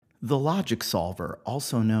The logic solver,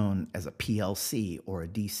 also known as a PLC or a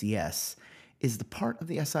DCS, is the part of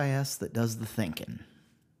the SIS that does the thinking.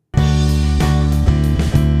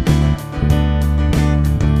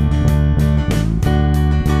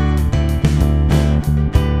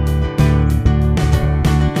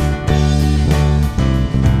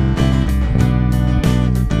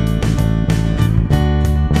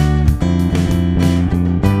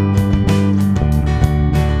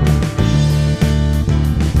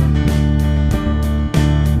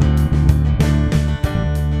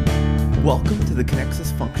 Welcome to the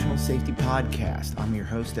Kenexis Functional Safety Podcast. I'm your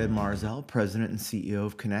host, Ed Marszal, President and CEO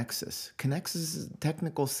of Kenexis. Kenexis is a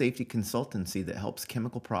technical safety consultancy that helps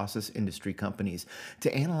chemical process industry companies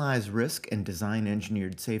to analyze risk and design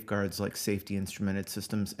engineered safeguards like safety instrumented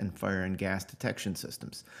systems and fire and gas detection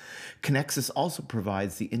systems. Kenexis also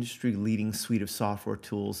provides the industry-leading suite of software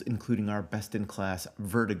tools, including our best-in-class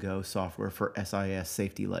Vertigo software for SIS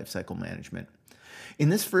safety lifecycle management. In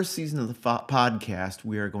this first season of the podcast,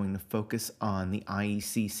 we are going to focus on the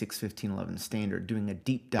IEC 61511 standard, doing a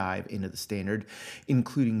deep dive into the standard,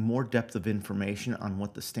 including more depth of information on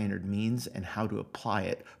what the standard means and how to apply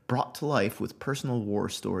it, brought to life with personal war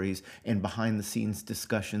stories and behind-the-scenes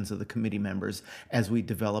discussions of the committee members as we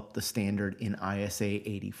develop the standard in ISA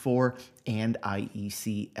 84 and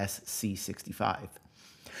IEC SC 65.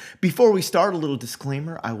 Before we start, a little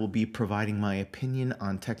disclaimer: I will be providing my opinion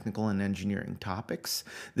on technical and engineering topics.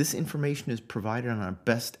 This information is provided on a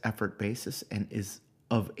best effort basis and is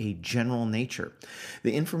of a general nature.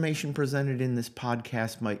 The information presented in this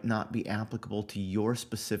podcast might not be applicable to your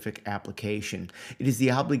specific application. It is the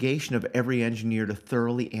obligation of every engineer to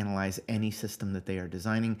thoroughly analyze any system that they are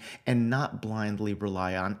designing and not blindly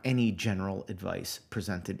rely on any general advice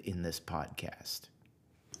presented in this podcast.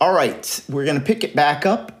 All right, we're going to pick it back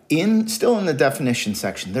up still in the definition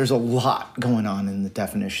section. There's a lot going on in the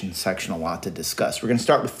definition section, a lot to discuss. We're going to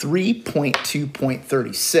start with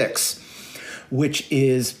 3.2.36, which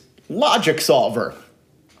is logic solver.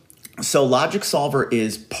 So logic solver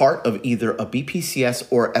is part of either a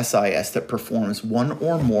BPCS or SIS that performs one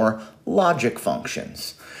or more logic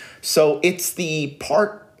functions. So it's the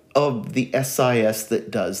part of the SIS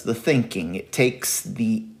that does the thinking. It takes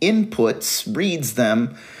the inputs, reads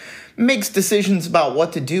them, makes decisions about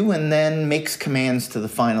what to do, and then makes commands to the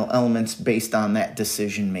final elements based on that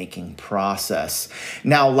decision-making process.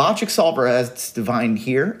 Now, logic solver, as it's defined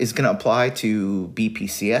here, is going to apply to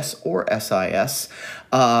BPCS or SIS.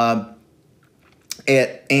 But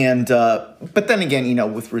then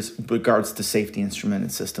again, with regards to safety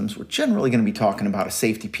instrumented systems, we're generally going to be talking about a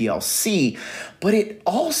safety PLC, but it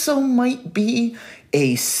also might be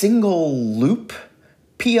a single loop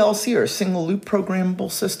PLC or a single loop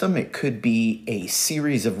programmable system. It could be a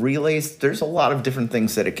series of relays. There's a lot of different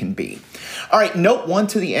things that it can be. All right, note 1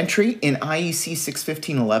 to the entry. In IEC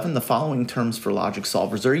 61511, the following terms for logic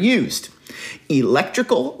solvers are used: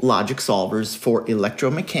 electrical logic solvers for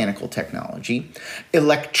electromechanical technology,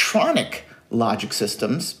 electronic logic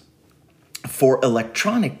systems for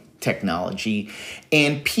electronic technology,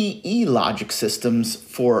 and PE logic systems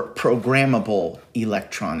for programmable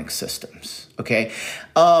electronic systems. Okay?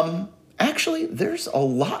 Actually, there's a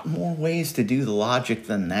lot more ways to do the logic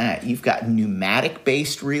than that. You've got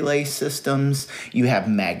pneumatic-based relay systems, you have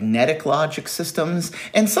magnetic logic systems,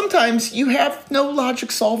 and sometimes you have no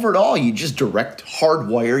logic solver at all. You just direct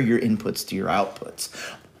hardwire your inputs to your outputs.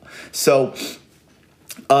 So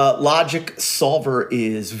logic solver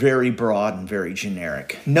is very broad and very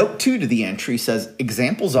generic. Note 2 to the entry says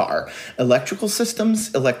examples are electrical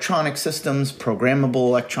systems, electronic systems, programmable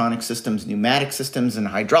electronic systems, pneumatic systems, and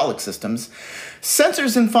hydraulic systems.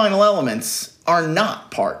 Sensors and final elements are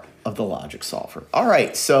not part of the logic solver. All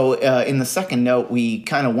right, so in the second note, we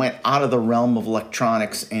kind of went out of the realm of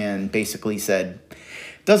electronics and basically said,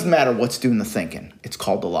 doesn't matter what's doing the thinking. It's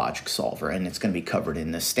called the logic solver, and it's going to be covered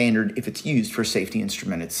in this standard if it's used for safety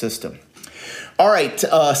instrumented system. All right,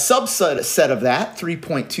 subset of that,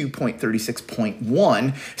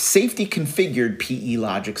 3.2.36.1, safety configured PE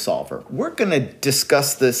logic solver. We're going to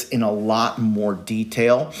discuss this in a lot more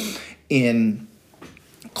detail in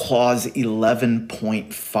clause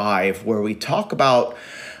 11.5, where we talk about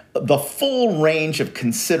the full range of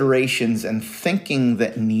considerations and thinking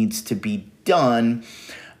that needs to be done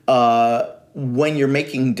when you're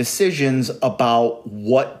making decisions about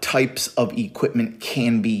what types of equipment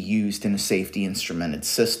can be used in a safety instrumented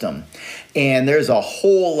system. And there's a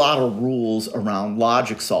whole lot of rules around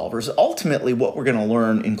logic solvers. Ultimately, what we're going to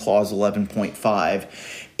learn in clause 11.5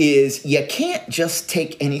 is you can't just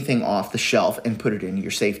take anything off the shelf and put it into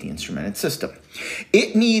your safety instrumented system.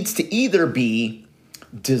 It needs to either be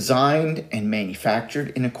designed and manufactured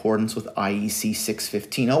in accordance with IEC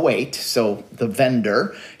 61508. So the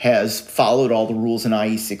vendor has followed all the rules in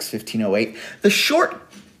IEC 61508. The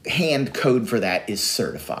shorthand code for that is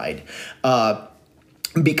certified.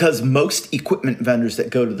 Because most equipment vendors that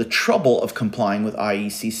go to the trouble of complying with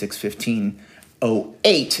IEC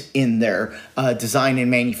 61508 in their design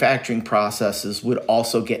and manufacturing processes would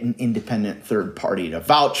also get an independent third party to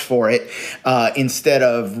vouch for it instead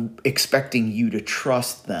of expecting you to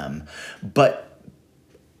trust them. But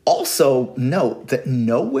also note that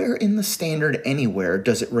nowhere in the standard anywhere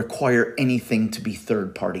does it require anything to be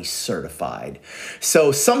third-party certified.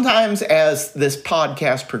 So sometimes as this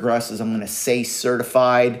podcast progresses, I'm going to say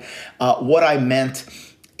certified. What I meant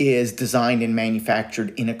is designed and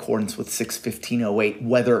manufactured in accordance with 61508,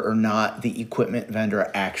 whether or not the equipment vendor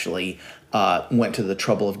actually went to the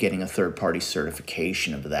trouble of getting a third-party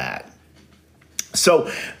certification of that. So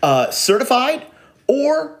certified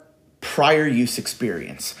or prior use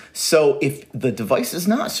experience. So if the device is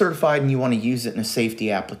not certified and you want to use it in a safety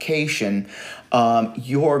application,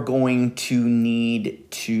 you're going to need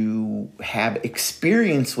to have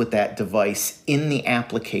experience with that device in the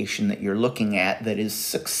application that you're looking at that is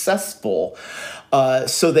successful,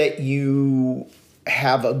 so that you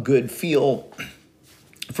have a good feel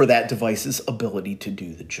for that device's ability to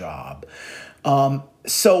do the job.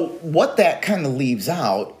 So what that kind of leaves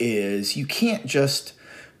out is you can't just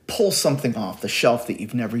pull something off the shelf that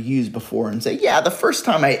you've never used before and say, yeah, the first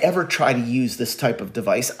time I ever try to use this type of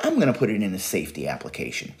device, I'm going to put it in a safety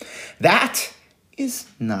application. That is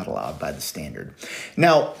not allowed by the standard.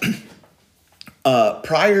 Now,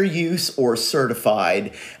 prior use or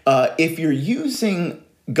certified, if you're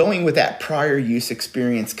going with that prior use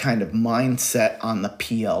experience kind of mindset on the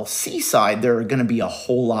PLC side, there are going to be a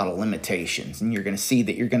whole lot of limitations, and you're going to see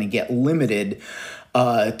that you're going to get limited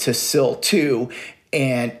to SIL 2.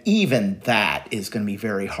 And even that is going to be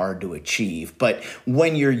very hard to achieve. But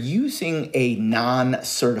when you're using a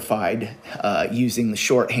non-certified, using the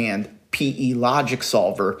shorthand PE logic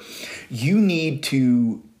solver, you need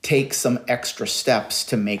to take some extra steps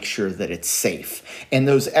to make sure that it's safe. And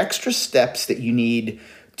those extra steps that you need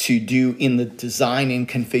to do in the design and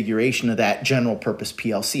configuration of that general purpose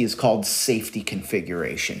PLC is called safety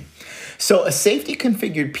configuration. So a safety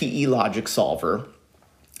configured PE logic solver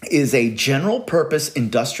is a general purpose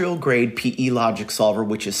industrial grade PE logic solver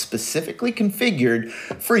which is specifically configured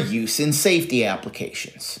for use in safety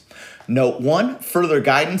applications. Note 1, further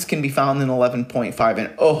guidance can be found in 11.5,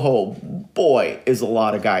 and oh boy, is a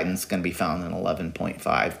lot of guidance going to be found in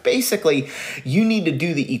 11.5. Basically, you need to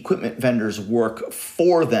do the equipment vendor's work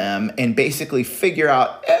for them and basically figure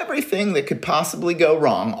out everything that could possibly go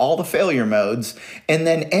wrong, all the failure modes, and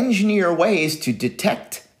then engineer ways to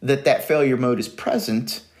detect that failure mode is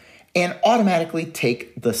present and automatically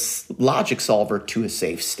take the logic solver to a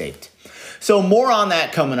safe state. So more on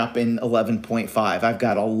that coming up in 11.5. I've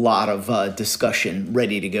got a lot of discussion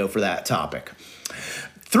ready to go for that topic.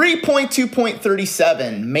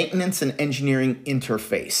 3.2.37, maintenance and engineering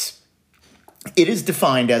interface. It is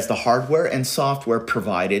defined as the hardware and software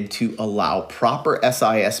provided to allow proper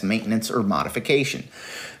SIS maintenance or modification.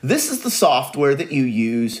 This is the software that you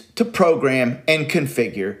use to program and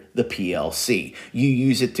configure the PLC. You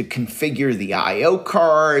use it to configure the I/O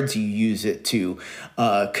cards, you use it to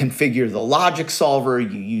configure the logic solver,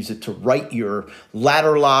 you use it to write your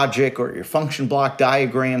ladder logic or your function block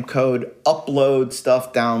diagram code, upload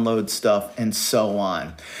stuff, download stuff, and so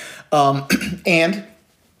on. And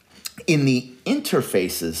in the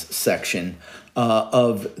interfaces section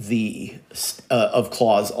of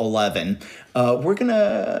clause 11, we're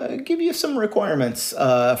gonna give you some requirements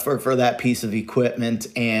for that piece of equipment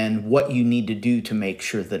and what you need to do to make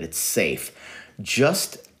sure that it's safe.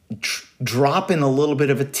 Just drop in a little bit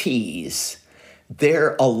of a tease.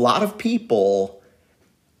 A lot of people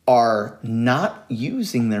are not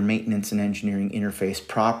using their maintenance and engineering interface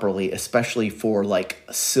properly, especially for like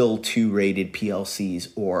SIL 2 rated PLCs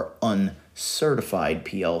or uncertified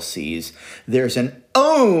PLCs. There's an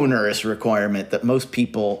onerous requirement that most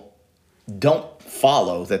people don't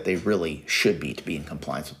follow that they really should be to be in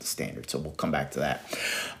compliance with the standard. So we'll come back to that.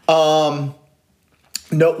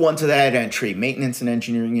 Note 1 to that entry, maintenance and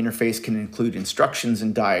engineering interface can include instructions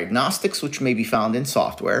and diagnostics, which may be found in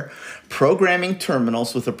software, programming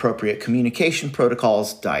terminals with appropriate communication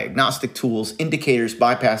protocols, diagnostic tools, indicators,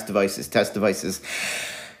 bypass devices, test devices,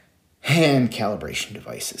 and calibration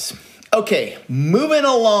devices. Okay, moving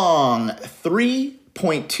along,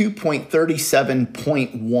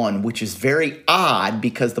 3.2.37.1, which is very odd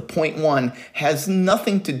because the point 1 has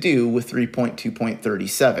nothing to do with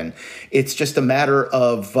 3.2.37. It's just a matter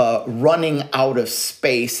of running out of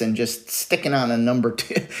space and just sticking on a number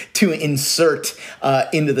to insert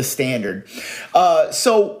into the standard.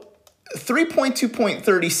 So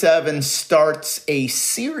 3.2.37 starts a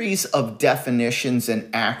series of definitions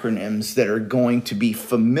and acronyms that are going to be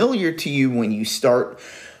familiar to you when you start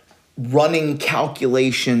running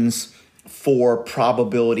calculations for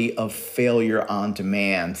probability of failure on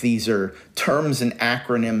demand. These are terms and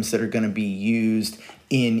acronyms that are going to be used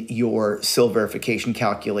in your SIL verification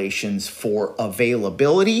calculations for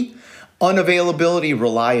availability, unavailability,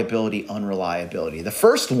 reliability, unreliability. The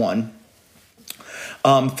first one,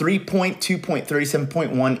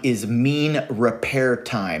 3.2.37.1 is mean repair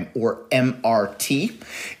time, or MRT.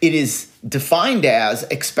 It is defined as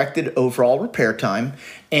expected overall repair time,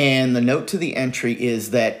 and the note to the entry is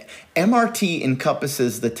that MRT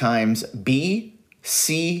encompasses the times B,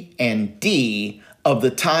 C, and D of the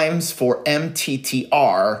times for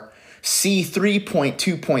MTTR, C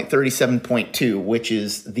 3.2.37.2, which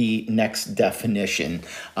is the next definition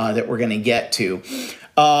that we're going to get to.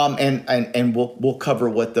 And we'll cover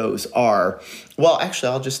what those are. Well, actually,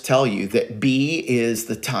 I'll just tell you that B is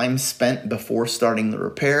the time spent before starting the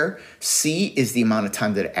repair. C is the amount of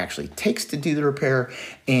time that it actually takes to do the repair.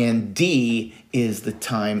 And D is the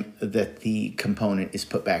time that the component is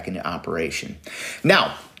put back into operation.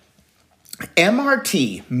 Now,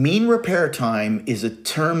 MRT, mean repair time, is a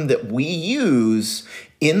term that we use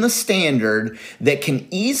in the standard that can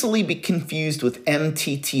easily be confused with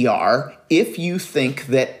MTTR if you think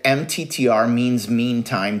that MTTR means mean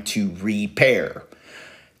time to repair.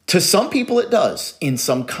 To some people it does. In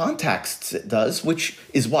some contexts it does, which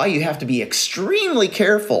is why you have to be extremely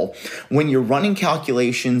careful when you're running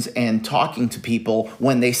calculations and talking to people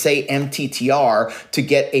when they say MTTR to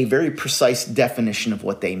get a very precise definition of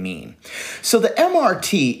what they mean. So the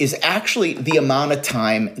MRT is actually the amount of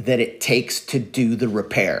time that it takes to do the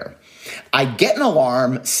repair. I get an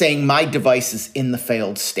alarm saying my device is in the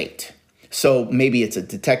failed state. So maybe it's a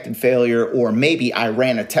detected failure, or maybe I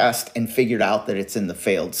ran a test and figured out that it's in the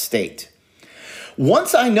failed state.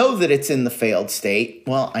 Once I know that it's in the failed state,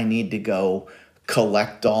 well, I need to go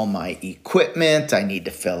collect all my equipment. I need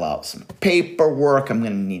to fill out some paperwork. I'm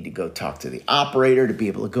going to need to go talk to the operator to be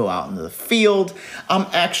able to go out into the field.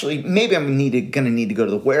 Maybe I'm going to need to go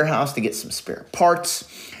to the warehouse to get some spare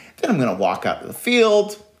parts. Then I'm going to walk out to the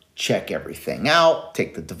field, check everything out,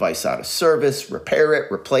 take the device out of service, repair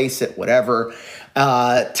it, replace it, whatever,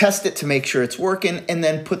 test it to make sure it's working, and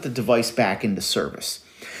then put the device back into service.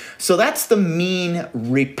 So that's the mean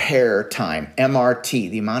repair time,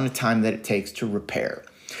 MRT, the amount of time that it takes to repair.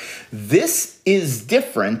 This is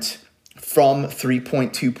different from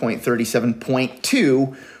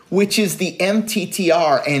 3.2.37.2, which is the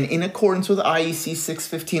MTTR, and in accordance with IEC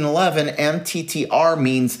 61511, MTTR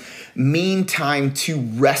means mean time to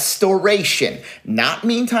restoration, not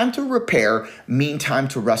mean time to repair, mean time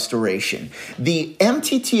to restoration. The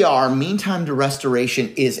MTTR, mean time to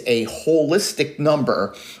restoration, is a holistic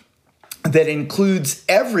number that includes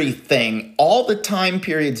everything, all the time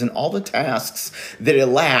periods and all the tasks that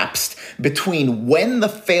elapsed between when the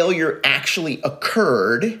failure actually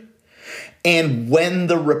occurred and when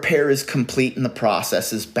the repair is complete and the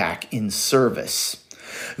process is back in service.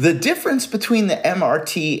 The difference between the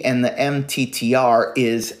MRT and the MTTR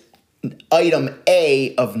is item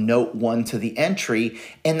A of note 1 to the entry,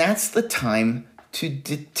 and that's the time to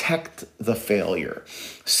detect the failure.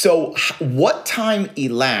 So what time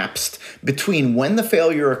elapsed between when the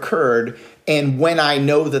failure occurred and when I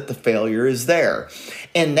know that the failure is there?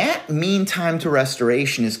 And that mean time to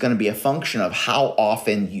restoration is going to be a function of how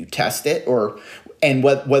often you test it, and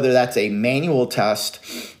whether that's a manual test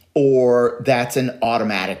or that's an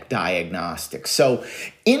automatic diagnostic. So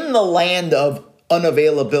in the land of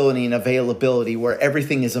unavailability and availability, where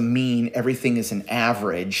everything is a mean, everything is an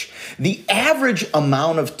average, the average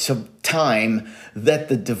amount of time that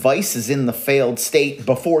the device is in the failed state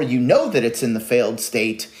before you know that it's in the failed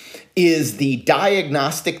state is the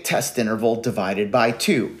diagnostic test interval divided by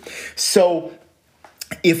 2. So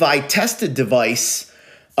if I test a device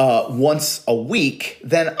once a week,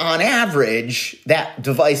 then on average, that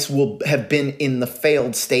device will have been in the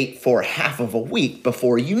failed state for half of a week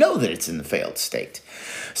before you know that it's in the failed state.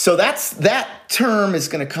 So that term is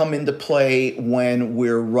going to come into play when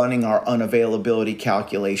we're running our unavailability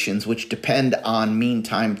calculations, which depend on mean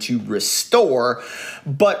time to restore.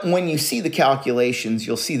 But when you see the calculations,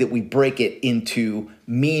 you'll see that we break it into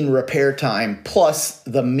mean repair time plus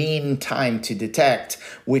the mean time to detect,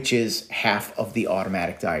 which is half of the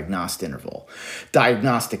automatic diagnostic interval.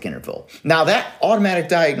 Now, that automatic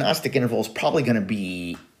diagnostic interval is probably going to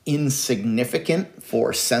be insignificant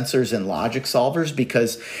for sensors and logic solvers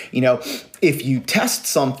because, if you test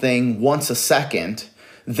something once a second,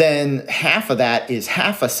 then half of that is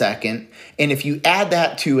half a second. And if you add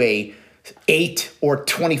that to a 8 or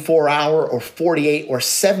 24 hour or 48 or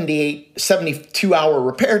 72 hour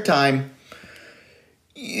repair time,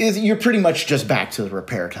 you're pretty much just back to the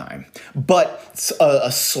repair time. But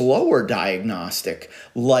a slower diagnostic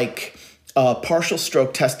like a partial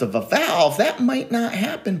stroke test of a valve, that might not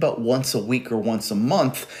happen but once a week or once a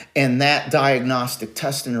month, and that diagnostic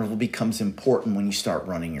test interval becomes important when you start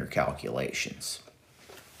running your calculations.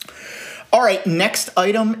 All right, next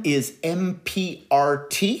item is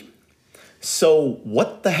MPRT. So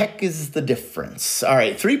what the heck is the difference? All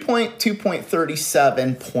right,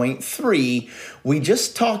 3.2.37.3, we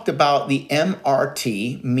just talked about the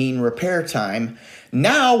MRT, mean repair time.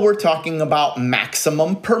 Now we're talking about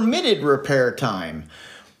maximum permitted repair time.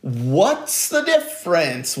 What's the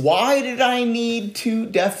difference? Why did I need two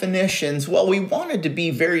definitions? Well, we wanted to be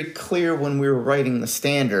very clear when we were writing the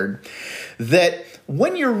standard that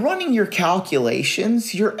when you're running your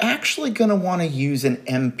calculations, you're actually going to want to use an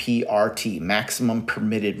MPRT, maximum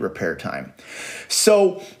permitted repair time.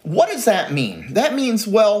 So what does that mean? That means,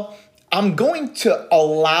 well, I'm going to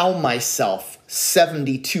allow myself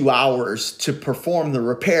 72 hours to perform the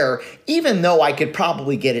repair, even though I could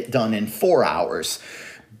probably get it done in 4 hours.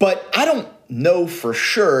 But I don't know for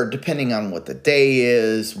sure, depending on what the day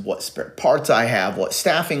is, what spare parts I have, what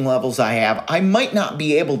staffing levels I have, I might not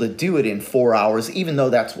be able to do it in 4 hours, even though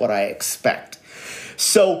that's what I expect.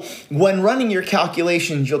 So when running your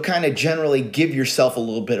calculations, you'll kind of generally give yourself a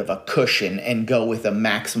little bit of a cushion and go with a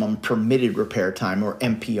maximum permitted repair time, or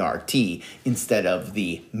MPRT, instead of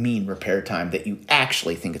the mean repair time that you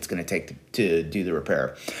actually think it's going to take to do the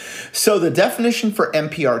repair. So the definition for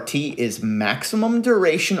MPRT is maximum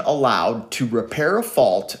duration allowed to repair a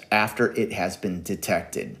fault after it has been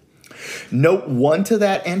detected. Note 1 to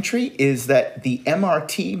that entry is that the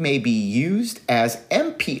MRT may be used as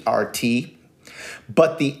MPRT,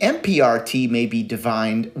 but the MPRT may be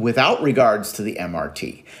defined without regards to the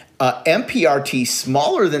MRT. MPRT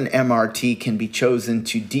smaller than MRT can be chosen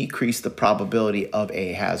to decrease the probability of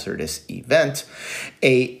a hazardous event.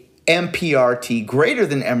 A MPRT greater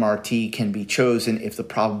than MRT can be chosen if the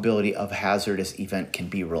probability of a hazardous event can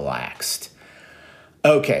be relaxed.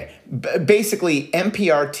 Okay, basically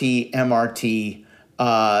MPRT, MRT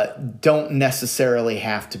don't necessarily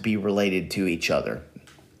have to be related to each other.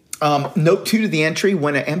 Note 2 to the entry,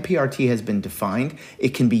 when an MPRT has been defined, it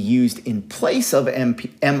can be used in place of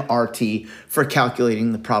MRT for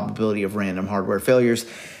calculating the probability of random hardware failures.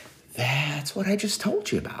 That's what I just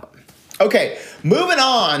told you about. Okay, moving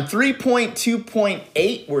on,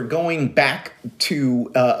 3.2.8, we're going back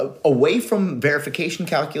to, away from verification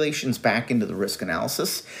calculations back into the risk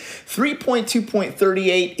analysis.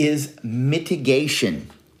 3.2.38 is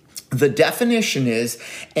mitigation. The definition is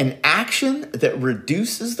an action that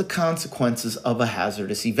reduces the consequences of a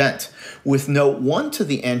hazardous event, with note 1 to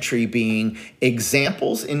the entry being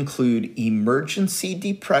examples include emergency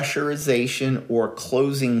depressurization or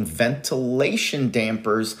closing ventilation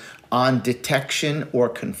dampers on detection or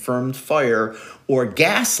confirmed fire, or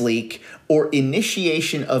gas leak or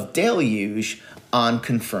initiation of deluge on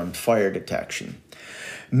confirmed fire detection.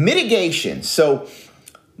 Mitigation. So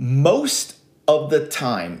most of the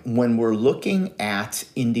time when we're looking at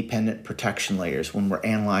independent protection layers, when we're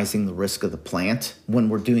analyzing the risk of the plant, when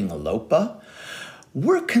we're doing a LOPA,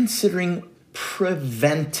 we're considering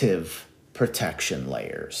preventive protection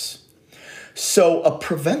layers. So a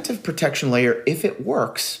preventive protection layer, if it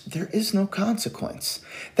works, there is no consequence.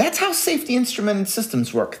 That's how safety instrumented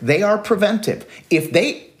systems work. They are preventive. If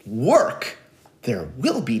they work, there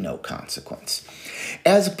will be no consequence.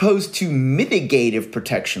 As opposed to mitigative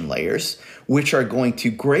protection layers, which are going to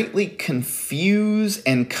greatly confuse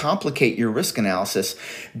and complicate your risk analysis,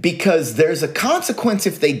 because there's a consequence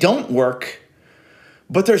if they don't work,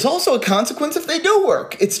 but there's also a consequence if they do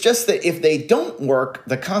work. It's just that if they don't work,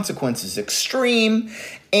 the consequence is extreme,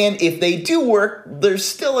 and if they do work, there's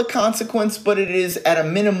still a consequence, but it is at a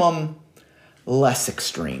minimum less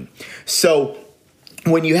extreme. So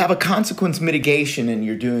when you have a consequence mitigation and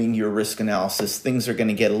you're doing your risk analysis, things are going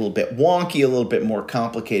to get a little bit wonky, a little bit more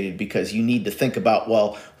complicated, because you need to think about,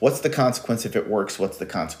 well, what's the consequence if it works? What's the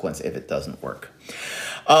consequence if it doesn't work?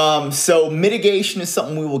 So mitigation is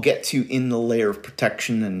something we will get to in the layer of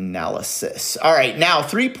protection analysis. All right, now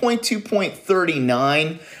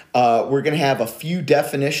 3.2.39, we're going to have a few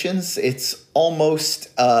definitions. It's almost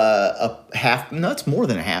it's more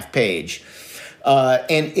than a half page.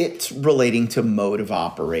 And it's relating to mode of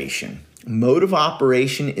operation. Mode of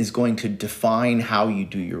operation is going to define how you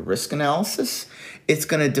do your risk analysis. It's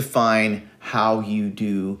going to define how you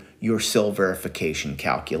do your SIL verification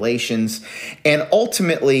calculations. And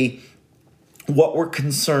ultimately, what we're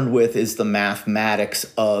concerned with is the mathematics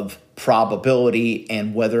of probability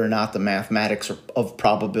and whether or not the mathematics of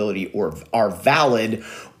probability are valid,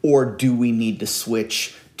 or do we need to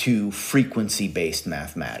switch to frequency-based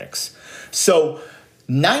mathematics. So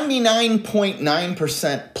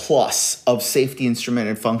 99.9% plus of safety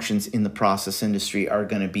instrumented functions in the process industry are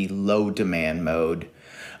going to be low demand mode,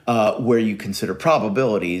 where you consider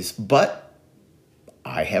probabilities. But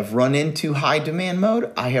I have run into high demand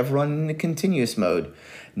mode. I have run into continuous mode.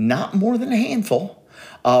 Not more than a handful.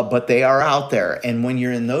 But they are out there. And when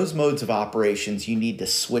you're in those modes of operations, you need to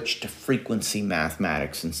switch to frequency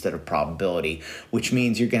mathematics instead of probability, which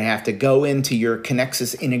means you're going to have to go into your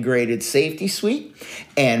Kenexis integrated safety suite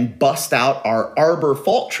and bust out our Arbor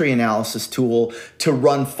fault tree analysis tool to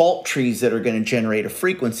run fault trees that are going to generate a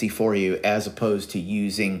frequency for you, as opposed to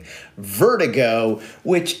using Vertigo,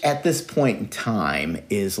 which at this point in time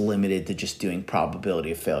is limited to just doing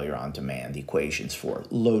probability of failure on demand equations for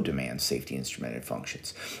low demand safety instrumented functions.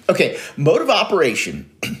 Okay, mode of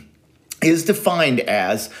operation is defined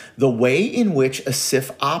as the way in which a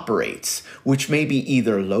SIF operates, which may be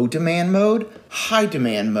either low demand mode, high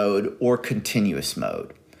demand mode, or continuous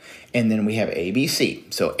mode. And then we have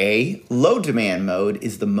ABC. So A, low demand mode,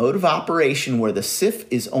 is the mode of operation where the SIF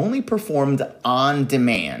is only performed on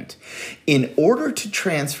demand in order to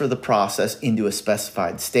transfer the process into a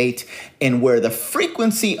specified state, and where the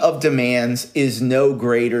frequency of demands is no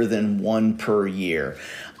greater than 1 per year.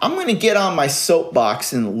 I'm going to get on my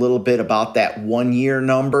soapbox in a little bit about that 1 year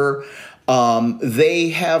number.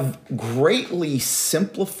 They have greatly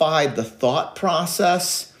simplified the thought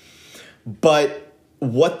process, but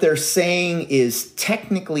what they're saying is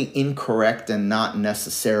technically incorrect and not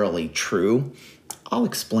necessarily true. I'll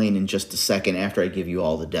explain in just a second after I give you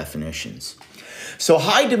all the definitions. So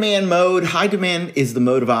high demand mode, high demand is the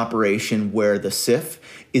mode of operation where the SIF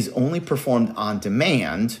is only performed on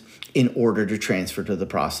demand in order to transfer to the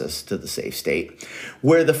process to the safe state,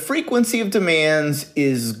 where the frequency of demands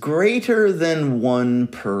is greater than 1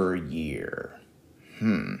 per year.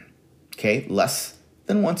 Okay, less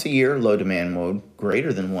than once a year, low demand mode,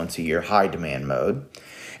 greater than once a year, high demand mode.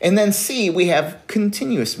 And then C, we have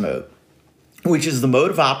continuous mode, which is the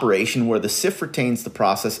mode of operation where the SIF retains the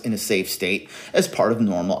process in a safe state as part of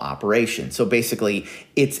normal operation. So basically,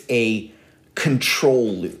 it's a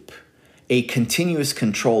control loop, a continuous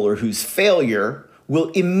controller whose failure will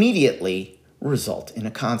immediately result in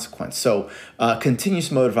a consequence. So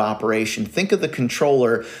continuous mode of operation, think of the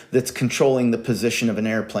controller that's controlling the position of an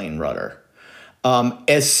airplane rudder.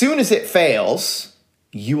 As soon as it fails,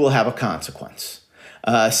 you will have a consequence.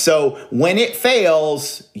 So when it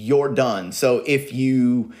fails, you're done. So if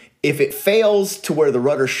it fails to where the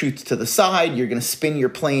rudder shoots to the side, you're going to spin your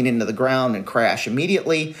plane into the ground and crash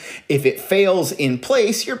immediately. If it fails in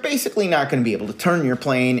place, you're basically not going to be able to turn your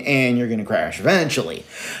plane and you're going to crash eventually.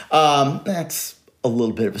 That's a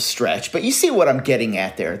little bit of a stretch, but you see what I'm getting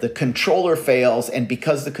at there. The controller fails, and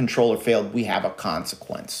because the controller failed, we have a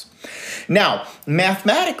consequence. Now,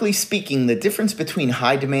 mathematically speaking, the difference between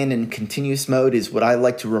high demand and continuous mode is what I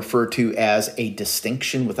like to refer to as a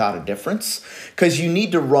distinction without a difference, because you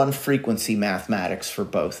need to run frequency mathematics for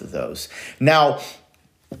both of those. Now,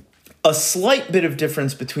 a slight bit of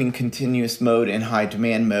difference between continuous mode and high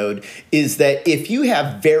demand mode is that if you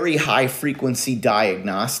have very high frequency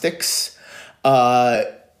diagnostics,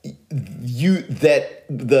 the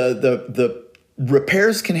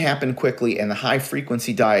repairs can happen quickly and the high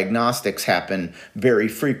frequency diagnostics happen very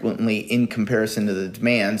frequently in comparison to the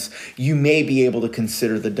demands, you may be able to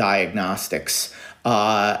consider the diagnostics,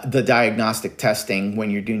 the diagnostic testing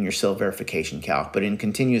when you're doing your SIL verification calc. But in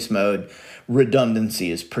continuous mode,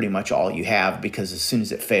 redundancy is pretty much all you have, because as soon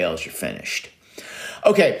as it fails, you're finished.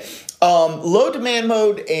 Okay. Low demand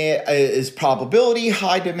mode is probability.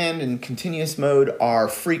 High demand and continuous mode are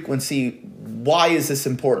frequency. Why is this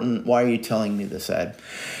important? Why are you telling me this, Ed?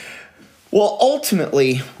 Well,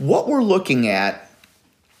 ultimately, what we're looking at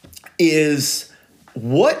is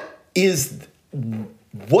what is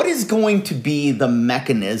what is going to be the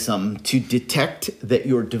mechanism to detect that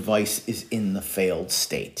your device is in the failed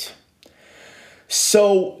state?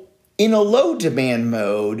 So in a low demand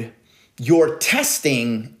mode, you're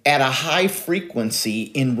testing at a high frequency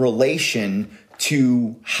in relation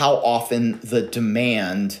to how often the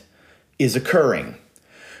demand is occurring.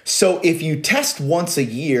 So if you test once a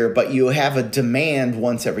year, but you have a demand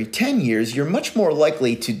once every 10 years, you're much more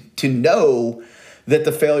likely to know that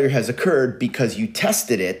the failure has occurred because you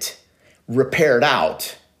tested it, repaired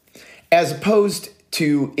out, as opposed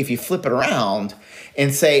to if you flip it around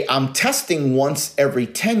and say, I'm testing once every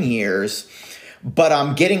 10 years, but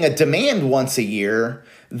I'm getting a demand once a year,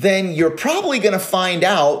 then you're probably going to find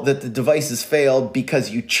out that the device has failed because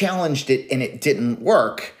you challenged it and it didn't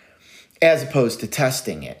work, as opposed to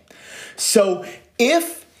testing it. So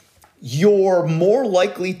if you're more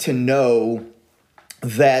likely to know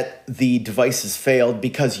that the device has failed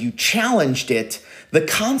because you challenged it, the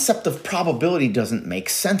concept of probability doesn't make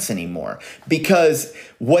sense anymore, because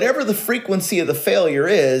whatever the frequency of the failure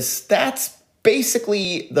is, that's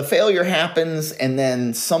basically the failure happens, and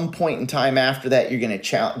then some point in time after that, you're going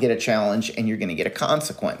to get a challenge and you're going to get a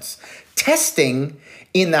consequence. Testing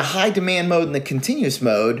in the high demand mode and the continuous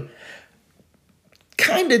mode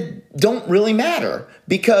kind of don't really matter,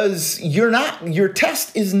 because your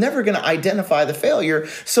test is never going to identify the failure.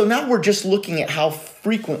 So now we're just looking at how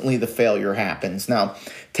frequently the failure happens. Now,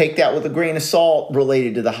 take that with a grain of salt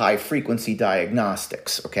related to the high frequency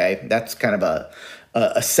diagnostics, okay? That's kind of a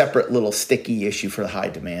separate little sticky issue for the high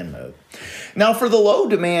demand mode. Now, for the low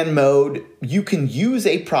demand mode, you can use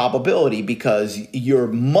a probability because you're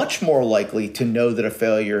much more likely to know that a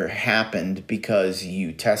failure happened because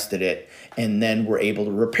you tested it and then were able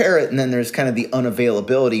to repair it. And then there's kind of the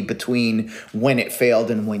unavailability between when it failed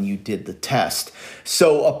and when you did the test.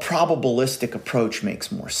 So a probabilistic approach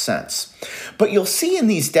makes more sense. But you'll see in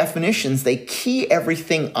these definitions, they key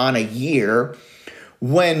everything on a year,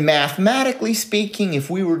 when mathematically speaking, if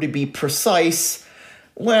we were to be precise,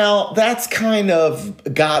 well, that's kind of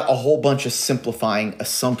got a whole bunch of simplifying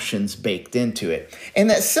assumptions baked into it. And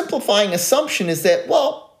that simplifying assumption is that,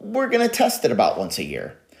 well, we're going to test it about once a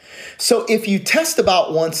year. So if you test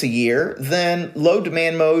about once a year, then low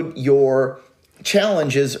demand mode, your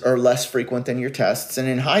challenges are less frequent than your tests. And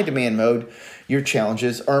in high demand mode, your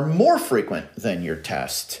challenges are more frequent than your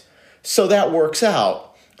test. So that works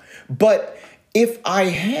out. But if I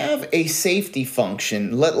have a safety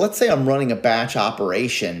function, let's say I'm running a batch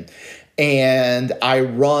operation and I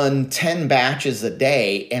run 10 batches a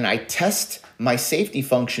day and I test my safety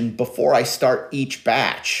function before I start each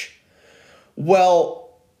batch.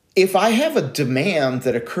 Well, if I have a demand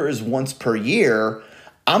that occurs once per year,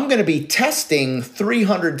 I'm going to be testing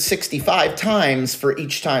 365 times for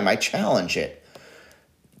each time I challenge it.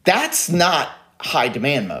 That's not high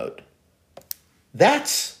demand mode.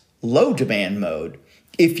 That's low demand mode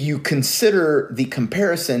if you consider the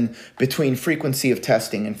comparison between frequency of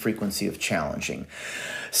testing and frequency of challenging.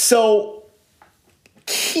 So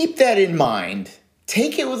keep that in mind.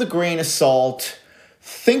 Take it with a grain of salt.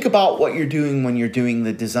 Think about what you're doing when you're doing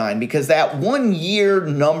the design, because that 1 year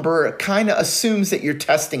number kind of assumes that you're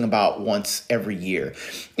testing about once every year.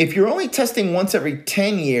 If you're only testing once every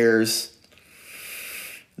 10 years,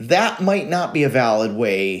 that might not be a valid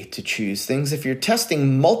way to choose things. If you're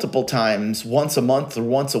testing multiple times, once a month or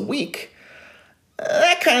once a week,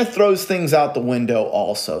 that kind of throws things out the window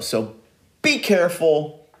also. So be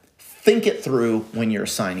careful, think it through when you're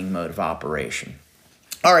assigning mode of operation.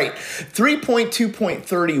 All right,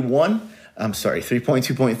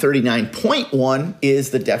 3.2.39.1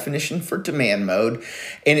 is the definition for demand mode,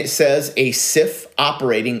 and it says a SIF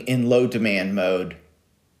operating in low demand mode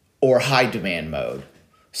or high demand mode.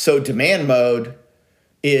 So demand mode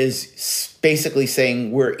is basically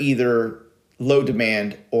saying we're either low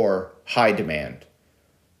demand or high demand.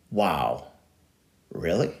 Wow.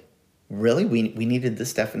 Really? Really? We needed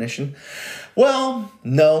this definition? Well,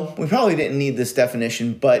 no, we probably didn't need this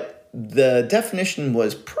definition, but the definition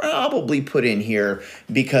was probably put in here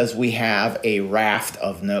because we have a raft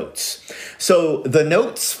of notes. So the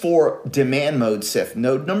notes for demand mode SIF.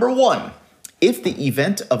 Node number 1, if the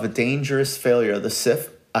event of a dangerous failure of the SIF,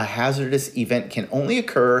 a hazardous event can only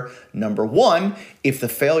occur, number 1, if the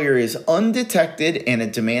failure is undetected and a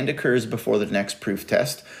demand occurs before the next proof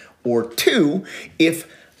test, or 2, if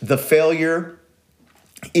the failure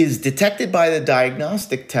is detected by the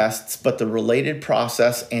diagnostic tests, but the related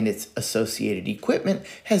process and its associated equipment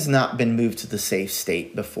has not been moved to the safe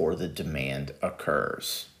state before the demand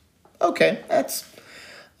occurs. Okay, that's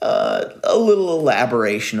a little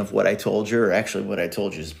elaboration of what I told you, or actually what I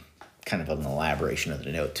told you is kind of an elaboration of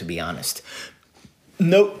the note, to be honest.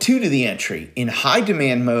 Note 2 to the entry. In high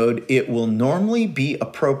demand mode, it will normally be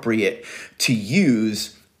appropriate to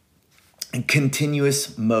use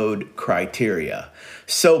continuous mode criteria.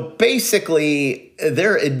 So basically,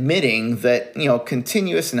 they're admitting that,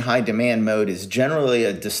 continuous and high demand mode is generally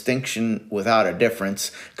a distinction without a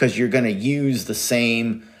difference, because you're going to use the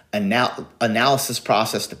same analysis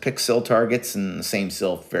process to pick SIL targets and the same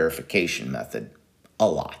SIL verification method a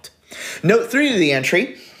lot. Note 3 to the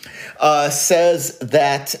entry says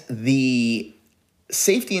that the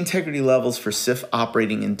safety integrity levels for SIF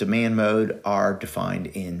operating in demand mode are defined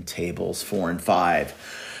in tables 4 and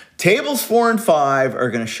 5. Tables 4 and 5 are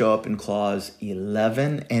going to show up in clause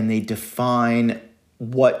 11, and they define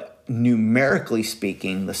what, numerically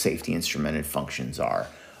speaking, the safety instrumented functions are.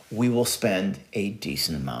 We will spend a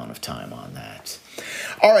decent amount of time on that.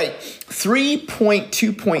 All right,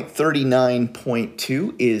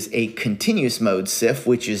 3.2.39.2 is a continuous mode SIF,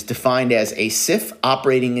 which is defined as a SIF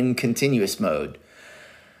operating in continuous mode.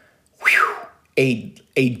 Whew. A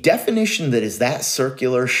definition that is that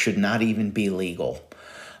circular should not even be legal.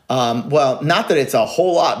 Well, not that it's a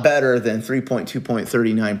whole lot better than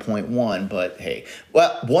 3.2.39.1, but hey.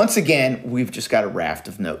 Well, once again, we've just got a raft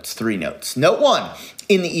of notes, 3 notes. Note 1,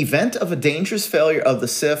 in the event of a dangerous failure of the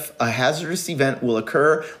SIF, a hazardous event will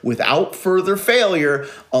occur without further failure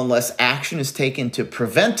unless action is taken to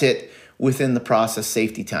prevent it within the process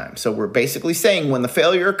safety time. So we're basically saying when the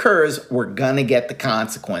failure occurs, we're gonna get the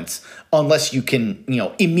consequence unless you can,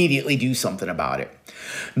 immediately do something about it.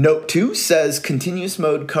 Note 2 says continuous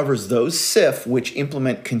mode covers those SIF which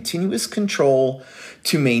implement continuous control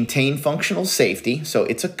to maintain functional safety. So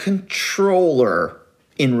it's a controller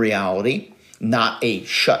in reality, not a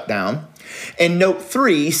shutdown. And note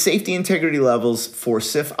 3, safety integrity levels for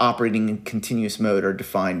SIF operating in continuous mode are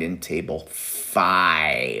defined in table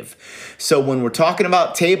 5. So when we're talking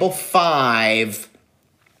about table 5,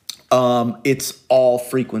 it's all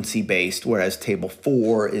frequency based, whereas table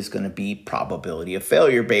 4 is going to be probability of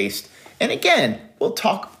failure based. And again, we'll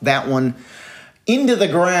talk that one into the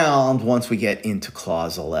ground once we get into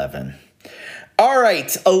clause 11. All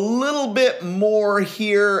right, a little bit more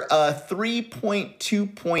here.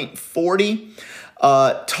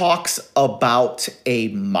 3.2.40 talks about a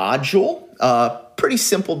module. Pretty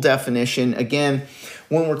simple definition. Again,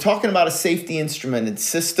 when we're talking about a safety instrumented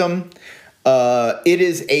system, it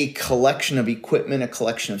is a collection of equipment, a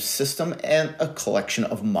collection of system, and a collection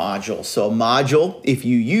of modules. So a module, if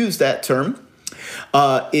you use that term,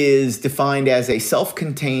 is defined as a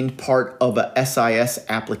self-contained part of a SIS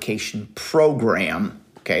application program.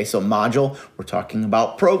 Okay, so module, we're talking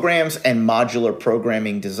about programs and modular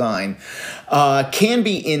programming design, can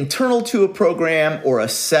be internal to a program or a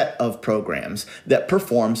set of programs that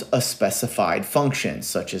performs a specified function,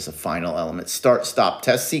 such as a final element start, stop,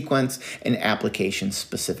 test sequence, and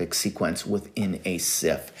application-specific sequence within a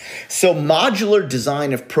SIF. So modular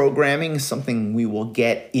design of programming is something we will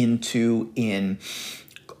get into in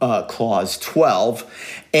clause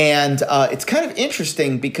 12. And it's kind of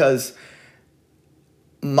interesting because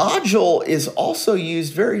module is also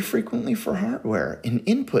used very frequently for hardware. An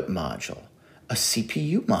input module, a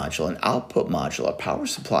CPU module, an output module, a power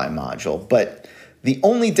supply module. But the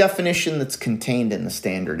only definition that's contained in the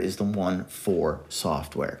standard is the one for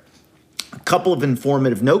software. A couple of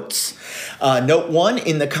informative notes. Note 1,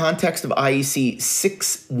 in the context of IEC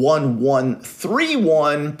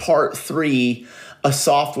 61131, Part 3, a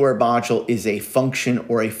software module is a function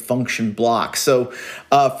or a function block. So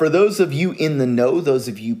for those of you in the know, those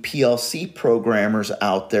of you PLC programmers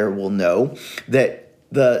out there will know that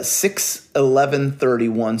the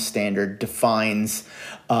 61131 standard defines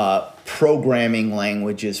programming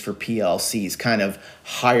languages for PLCs, kind of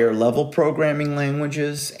higher level programming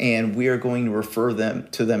languages, and we are going to refer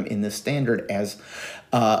to them in the standard as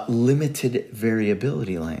limited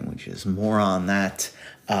variability languages. More on that.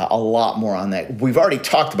 A lot more on that. We've already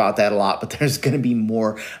talked about that a lot, but there's going to be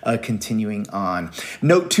more continuing on.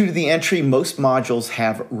 Note 2 to the entry, most modules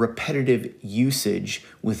have repetitive usage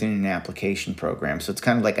within an application program. So it's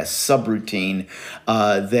kind of like a subroutine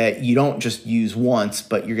that you don't just use once,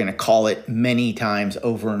 but you're going to call it many times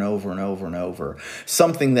over and over and over and over.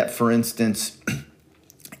 Something that, for instance,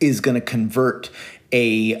 is going to convert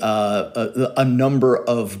a number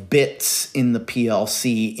of bits in the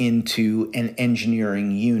PLC into an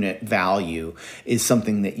engineering unit value is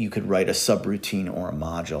something that you could write a subroutine or a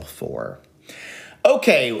module for.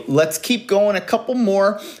 Okay, let's keep going. A couple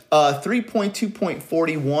more.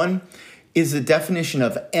 3.2.41 is the definition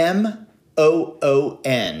of MOON,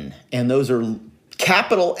 and those are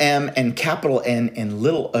capital M and capital N and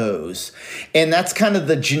little o's. And that's kind of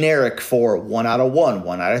the generic for 1 out of 1,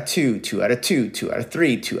 1 out of 2, 2 out of 2, 2 out of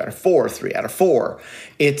 3, 2 out of 4, 3 out of 4.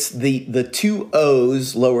 It's the 2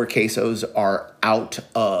 O's, lowercase o's, are out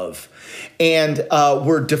of. And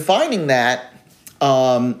we're defining that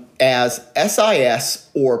as SIS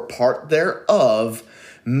or part thereof,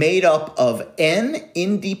 made up of N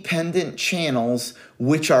independent channels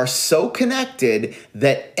which are so connected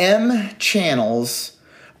that M channels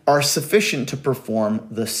are sufficient to perform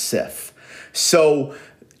the SIF. So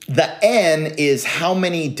the N is how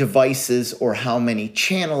many devices or how many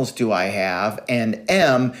channels do I have, and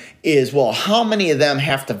M is, well, how many of them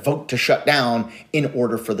have to vote to shut down in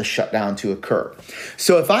order for the shutdown to occur.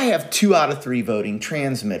 So if I have 2 out of 3 voting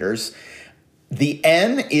transmitters, the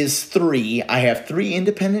N is 3. I have 3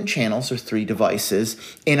 independent channels or 3 devices,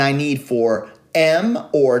 and I need for M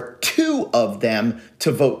or 2 of them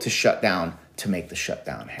to vote to shut down to make the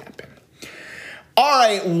shutdown happen. All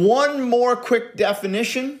right, one more quick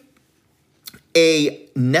definition. A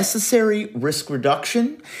necessary risk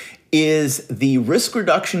reduction is the risk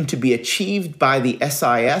reduction to be achieved by the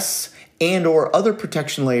SIS and or other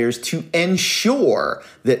protection layers to ensure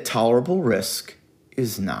that tolerable risk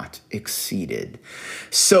is not exceeded.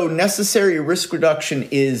 So necessary risk reduction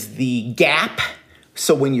is the gap.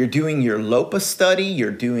 So when you're doing your LOPA study, you're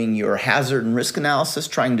doing your hazard and risk analysis,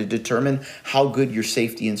 trying to determine how good your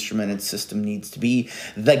safety instrumented system needs to be,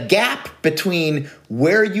 the gap between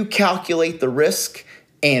where you calculate the risk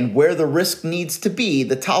and where the risk needs to be,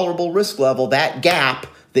 the tolerable risk level, that gap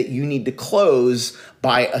that you need to close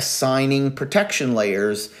by assigning protection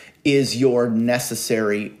layers is your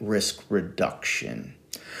necessary risk reduction.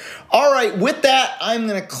 All right, with that, I'm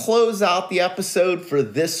going to close out the episode for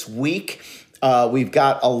this week. We've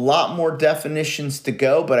got a lot more definitions to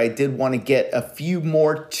go, but I did want to get a few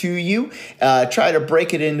more to you. Try to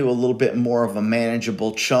break it into a little bit more of a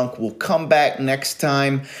manageable chunk. We'll come back next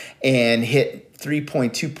time and hit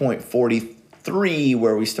 3.2.43,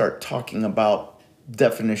 where we start talking about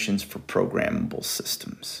definitions for programmable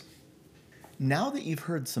systems. Now that you've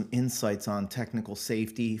heard some insights on technical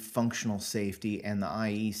safety, functional safety, and the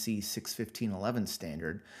IEC 61511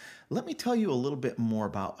 standard, let me tell you a little bit more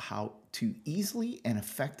about how to easily and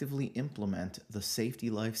effectively implement the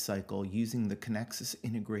safety life cycle using the Kenexis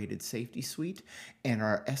Integrated Safety Suite and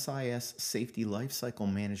our SIS Safety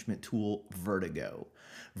Lifecycle Management tool, Vertigo.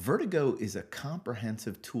 Vertigo is a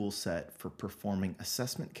comprehensive tool set for performing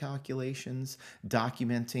assessment calculations,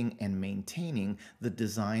 documenting, and maintaining the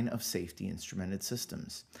design of safety instrumented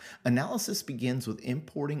systems. Analysis begins with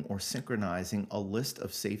importing or synchronizing a list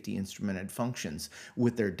of safety instrumented functions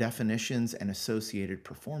with their definitions and associated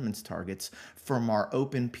performance targets from our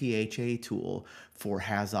Open PHA tool for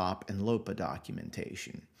HAZOP and LOPA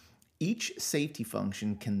documentation. Each safety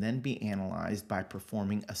function can then be analyzed by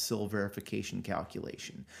performing a SIL verification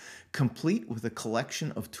calculation, complete with a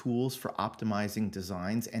collection of tools for optimizing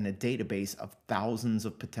designs and a database of thousands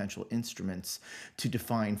of potential instruments to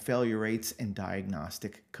define failure rates and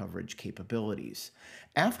diagnostic coverage capabilities.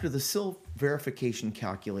 After the SIL verification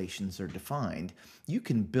calculations are defined, you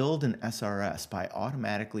can build an SRS by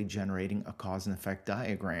automatically generating a cause and effect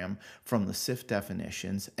diagram from the SIF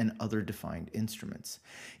definitions and other defined instruments.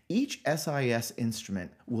 Each SIS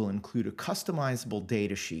instrument will include a customizable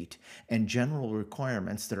data sheet and general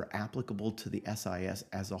requirements that are applicable to the SIS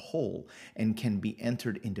as a whole and can be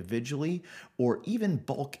entered individually or even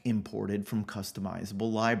bulk imported from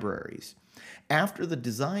customizable libraries. After the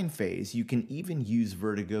design phase, you can even use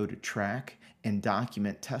Vertigo to track and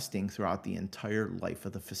document testing throughout the entire life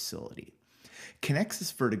of the facility.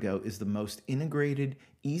 Kenexis Vertigo is the most integrated,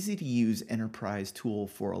 easy-to-use enterprise tool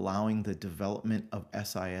for allowing the development of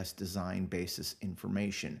SIS design basis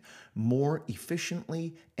information more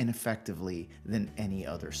efficiently and effectively than any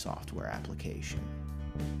other software application.